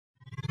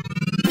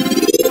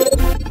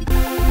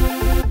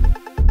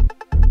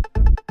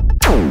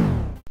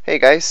Hey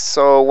guys,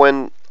 so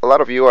when a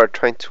lot of you are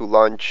trying to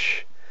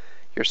launch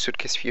your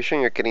Suitcase Fusion,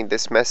 you're getting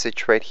this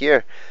message right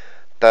here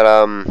that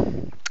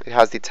it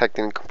has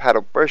detected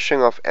incompatible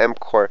version of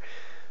FMCore.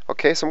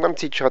 Okay, so I'm going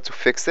to teach you how to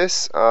fix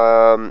this.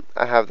 I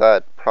have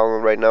that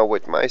problem right now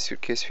with my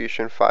Suitcase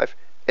Fusion 5.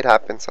 It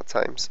happens at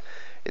times.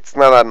 It's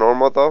not that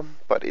normal though,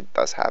 but it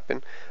does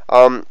happen.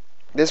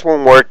 This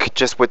won't work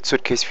just with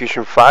Suitcase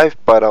Fusion 5,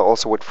 but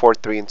also with 4,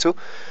 3, and 2.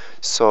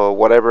 So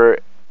whatever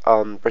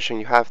version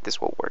you have,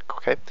 this will work.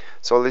 Okay,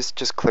 so let's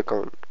just click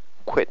on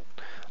quit.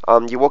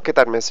 You will get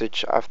that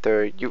message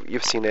after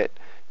you've seen it.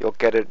 You'll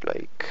get it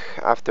like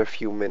after a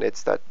few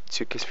minutes that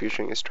Suitcase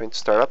Fusion is trying to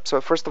start up. So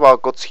first of all,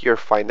 go to your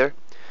Finder.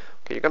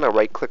 Okay, you're gonna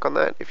right click on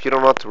that. If you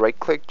don't know how to right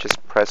click,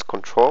 just press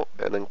Control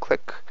and then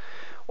click,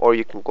 or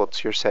you can go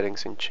to your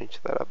settings and change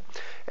that up.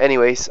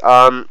 Anyways,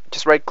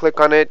 just right click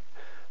on it,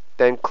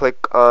 then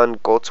click on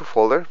Go to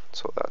Folder.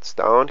 So that's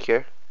down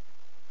here.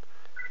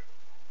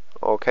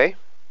 Okay.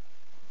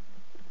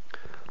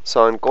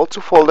 So in Go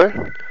to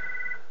Folder,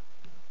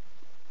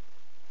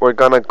 we're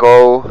gonna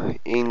go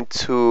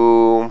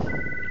into.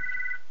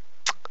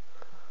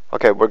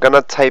 Okay, we're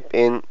gonna type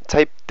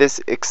this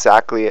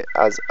exactly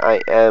as I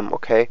am.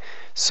 Okay,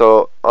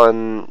 so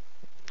on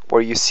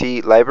where you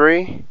see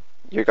library,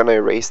 you're gonna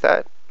erase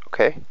that.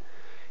 Okay,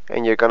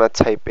 and you're gonna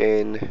type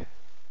in.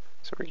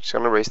 So we're just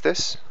gonna erase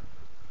this.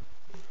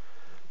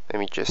 Let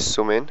me just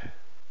zoom in.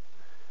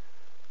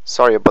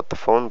 Sorry about the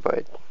phone, but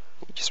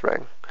it just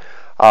rang.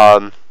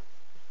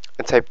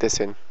 And type this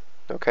in.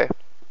 Okay.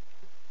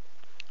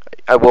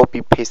 I will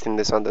be pasting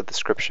this on the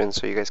description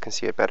so you guys can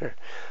see it better.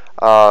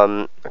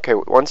 Okay,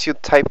 once you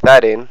type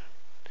that in,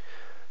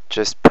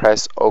 just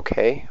press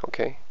OK.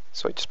 Okay,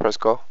 so just press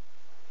go,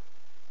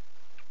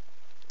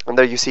 and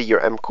there you see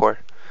your FMCore.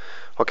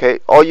 Okay,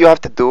 all you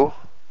have to do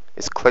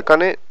is click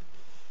on it,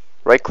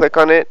 right click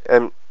on it,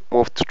 and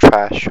move to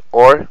trash,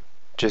 or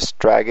just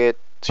drag it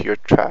to your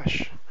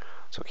trash.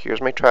 So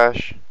here's my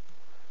trash.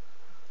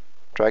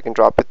 Drag and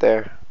drop it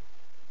there.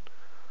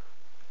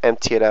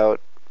 Empty it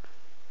out.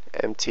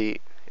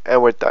 Empty,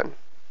 and we're done.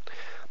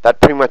 That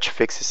pretty much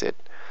fixes it.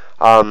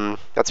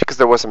 That's because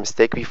there was a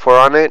mistake before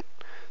on it.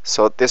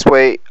 So this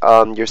way,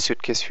 your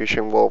Suitcase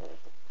Fusion will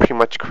pretty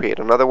much create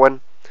another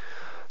one.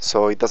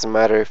 So it doesn't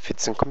matter if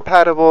it's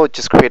incompatible,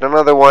 just create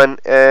another one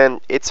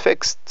and it's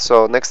fixed.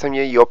 So next time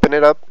you open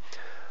it up,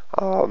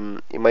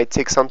 it might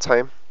take some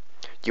time.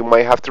 You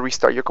might have to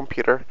restart your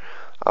computer.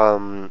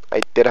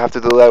 I did have to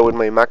do that with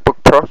my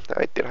MacBook Pro.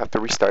 I did have to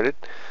restart it.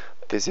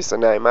 This is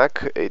an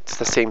iMac. It's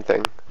the same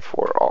thing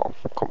for all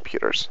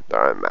computers that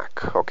are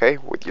Mac, okay,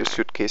 with your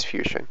Suitcase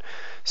Fusion.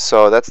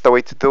 So that's the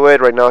way to do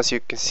it. Right now, as you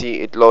can see,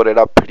 it loaded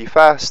up pretty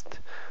fast.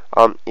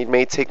 It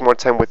may take more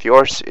time with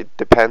yours. It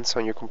depends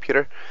on your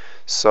computer.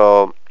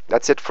 So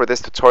that's it for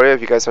this tutorial.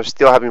 If you guys are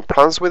still having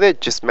problems with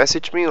it, just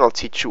message me and I'll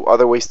teach you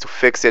other ways to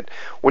fix it,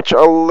 which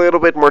are a little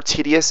bit more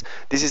tedious.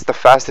 This is the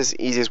fastest,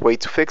 easiest way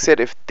to fix it.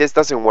 If this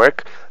doesn't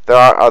work, there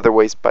are other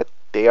ways, but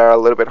they are a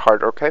little bit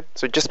harder. Okay,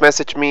 so just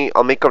message me.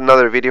 I'll make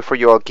another video for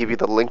you. I'll give you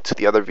the link to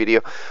the other video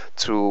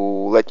to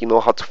let you know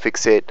how to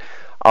fix it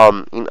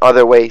in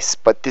other ways,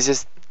 but this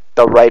is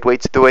the right way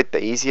to do it,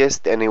 the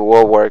easiest, and it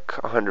will work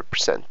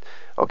 100%.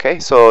 Okay,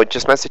 so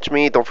just message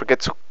me. Don't forget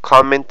to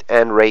comment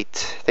and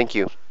rate. Thank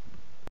you.